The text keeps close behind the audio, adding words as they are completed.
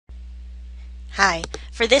Hi,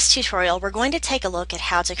 for this tutorial we're going to take a look at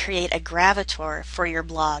how to create a gravatar for your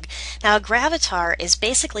blog. Now a gravatar is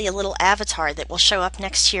basically a little avatar that will show up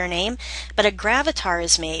next to your name, but a gravatar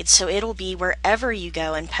is made so it'll be wherever you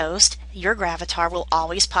go and post, your gravatar will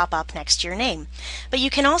always pop up next to your name. But you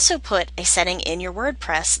can also put a setting in your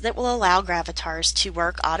WordPress that will allow gravatars to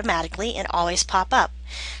work automatically and always pop up.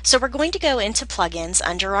 So we're going to go into plugins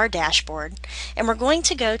under our dashboard and we're going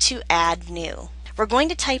to go to add new. We're going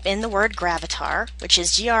to type in the word gravatar, which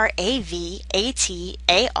is Gravatar,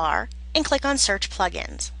 and click on Search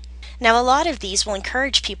Plugins. Now a lot of these will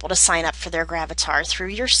encourage people to sign up for their gravatar through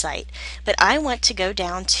your site, but I want to go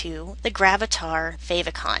down to the Gravatar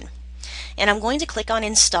favicon. And I'm going to click on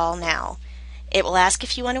Install Now. It will ask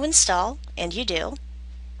if you want to install, and you do.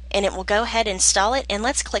 And it will go ahead and install it, and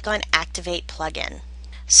let's click on Activate Plugin.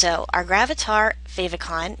 So our Gravatar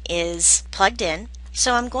favicon is plugged in.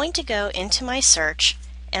 So I'm going to go into my search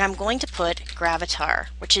and I'm going to put Gravatar,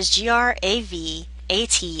 which is Gravatar,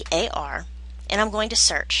 and I'm going to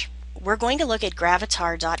search. We're going to look at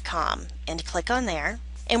gravatar.com and click on there,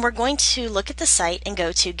 and we're going to look at the site and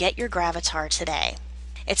go to Get Your Gravatar Today.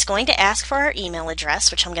 It's going to ask for our email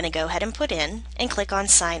address, which I'm going to go ahead and put in, and click on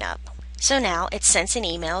Sign Up. So now it sends an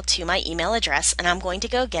email to my email address and I'm going to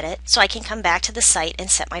go get it so I can come back to the site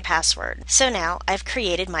and set my password. So now I've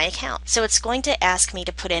created my account. So it's going to ask me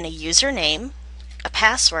to put in a username, a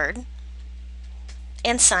password,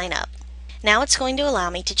 and sign up. Now it's going to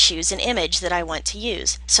allow me to choose an image that I want to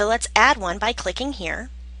use. So let's add one by clicking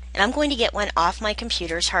here, and I'm going to get one off my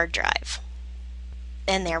computer's hard drive.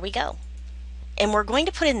 And there we go. And we're going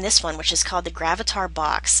to put in this one, which is called the Gravatar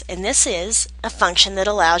box, and this is a function that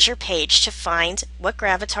allows your page to find what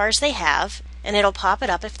gravatars they have, and it'll pop it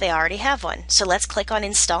up if they already have one. So let's click on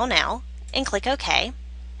Install Now and click OK,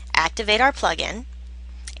 activate our plugin,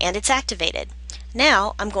 and it's activated.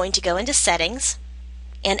 Now I'm going to go into Settings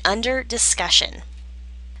and under Discussion,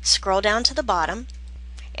 scroll down to the bottom,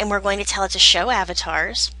 and we're going to tell it to show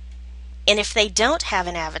avatars. And if they don't have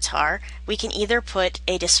an avatar, we can either put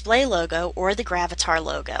a display logo or the Gravatar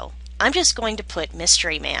logo. I'm just going to put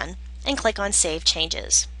Mystery Man and click on Save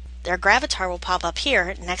Changes. Their Gravatar will pop up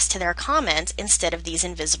here next to their comment instead of these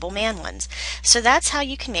invisible man ones. So that's how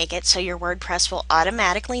you can make it so your WordPress will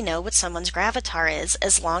automatically know what someone's Gravatar is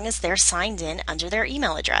as long as they're signed in under their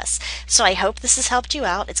email address. So I hope this has helped you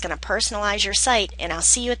out. It's going to personalize your site, and I'll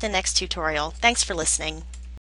see you at the next tutorial. Thanks for listening.